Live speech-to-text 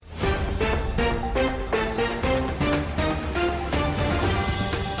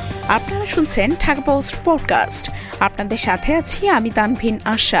আপনারা শুনছেন Dhaka post podcast. আপনাদের সাথে আছি আমি তানভিন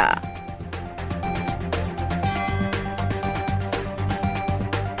আশা।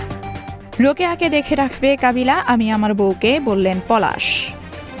 রোকেয়াকে দেখে রাখবে কাবিলা, আমি আমার বউকে, বললেন পলাশ।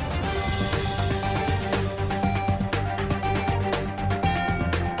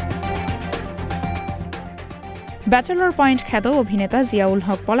 ব্যাচেলর পয়েন্ট খ্যাত অভিনেতা জিয়াউল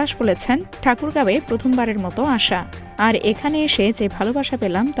হক পলাশ বলেছেন, ঠাকুরগাঁওয়ে প্রথমবারের মতো আসা, আর এখানে এসে যে ভালোবাসা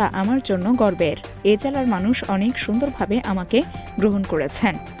পেলাম তা আমার জন্য গর্বের। এ জেলার মানুষ অনেক সুন্দরভাবে আমাকে গ্রহণ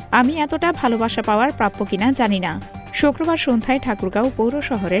করেছেন। আমি এতটা ভালোবাসা পাওয়ার প্রাপ্য কিনা জানি না। শুক্রবার সন্ধ্যায় ঠাকুরগাঁও পৌর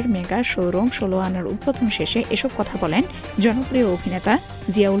শহরের মেগা শোরুম ১৬ আনার উদ্বোধন শেষে এসব কথা বলেন জনপ্রিয় অভিনেতা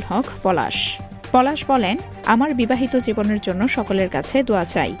জিয়াউল হক পলাশ। পলাশ বলেন, আমার বিবাহিত জীবনের জন্য সকলের কাছে দোয়া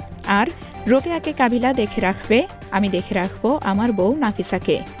চাই। আর রোকেয়াকে কাবিলা দেখে রাখবে, আমি দেখে রাখবো আমার বউ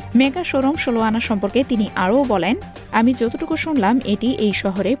নাফিসাকে। মেগা শোরুম ১৬ আনা সম্পর্কে তিনি আরও বলেন, আমি যতটুকু শুনলাম এটি এই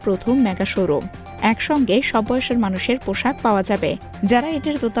শহরে প্রথম মেগা শোরুম। একসঙ্গে সব বয়সের মানুষের পোশাক পাওয়া যাবে। যারা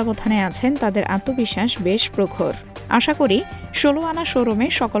এটির তত্ত্বাবধানে আছেন তাদের আত্মবিশ্বাস বেশ প্রখর। আশা করি ১৬ আনা শোরুমে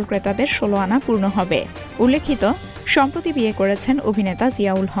সকল ক্রেতাদের ১৬ আনা পূর্ণ হবে। উল্লেখিত, সম্প্রতি বিয়ে করেছেন অভিনেতা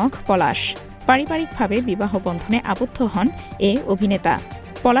জিয়াউল হক পলাশ। পারিবারিকভাবে বিবাহ বন্ধনে আবদ্ধ হন এ অভিনেতা।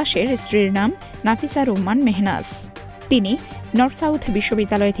 পলাশের স্ত্রীর নাম নাফিসা রুম্মান মেহনাজ। তিনি নর্থ সাউথ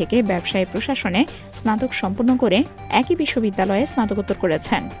বিশ্ববিদ্যালয় থেকে ব্যবসায় প্রশাসনে স্নাতক সম্পন্ন করে একই বিশ্ববিদ্যালয়ে স্নাতকোত্তর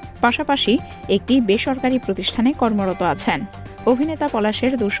করেছেন। পাশাপাশি একটি বেসরকারি প্রতিষ্ঠানে কর্মরত আছেন। অভিনেতা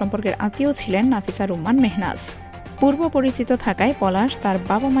পলাশের দূরসম্পর্কের আত্মীয় ছিলেন নাফিসা রুম্মান মেহনাজ। পূর্ব পরিচিত থাকায় পলাশ তার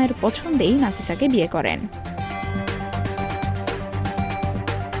বাবা মায়ের পছন্দেই নাফিসাকে বিয়ে করেন।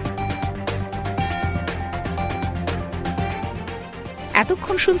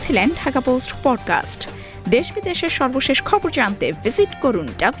 এতক্ষণ শুনছিলেন ঢাকা পোস্ট পডকাস্ট। দেশ বিদেশের সর্বশেষ খবর জানতে ভিজিট করুন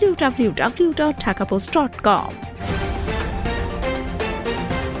www.dhakapost.com।